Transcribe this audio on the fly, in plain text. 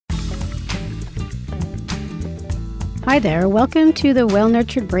Hi there, welcome to the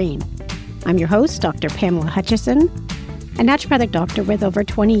Well-Nurtured Brain. I'm your host, Dr. Pamela Hutchison, a naturopathic doctor with over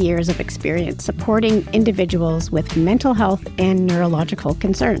 20 years of experience supporting individuals with mental health and neurological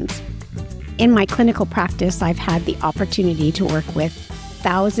concerns. In my clinical practice, I've had the opportunity to work with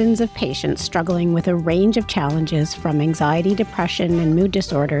thousands of patients struggling with a range of challenges from anxiety, depression, and mood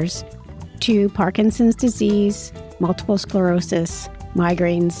disorders to Parkinson's disease, multiple sclerosis,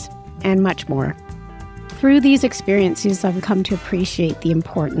 migraines, and much more. Through these experiences, I've come to appreciate the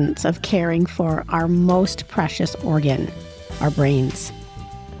importance of caring for our most precious organ, our brains.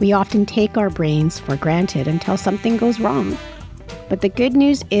 We often take our brains for granted until something goes wrong. But the good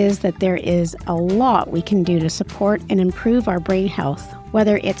news is that there is a lot we can do to support and improve our brain health,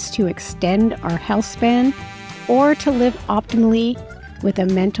 whether it's to extend our health span or to live optimally with a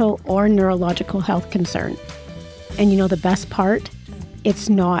mental or neurological health concern. And you know the best part? It's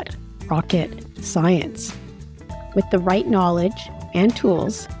not rocket science. With the right knowledge and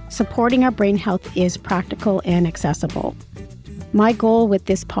tools, supporting our brain health is practical and accessible. My goal with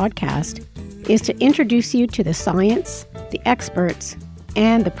this podcast is to introduce you to the science, the experts,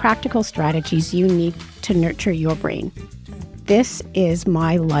 and the practical strategies you need to nurture your brain. This is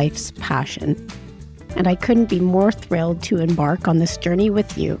my life's passion, and I couldn't be more thrilled to embark on this journey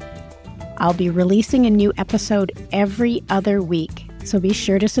with you. I'll be releasing a new episode every other week, so be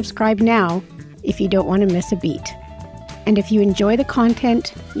sure to subscribe now if you don't want to miss a beat. And if you enjoy the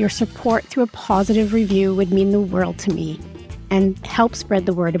content, your support through a positive review would mean the world to me and help spread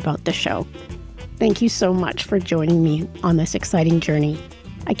the word about the show. Thank you so much for joining me on this exciting journey.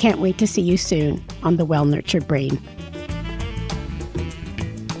 I can't wait to see you soon on the Well-Nurtured Brain.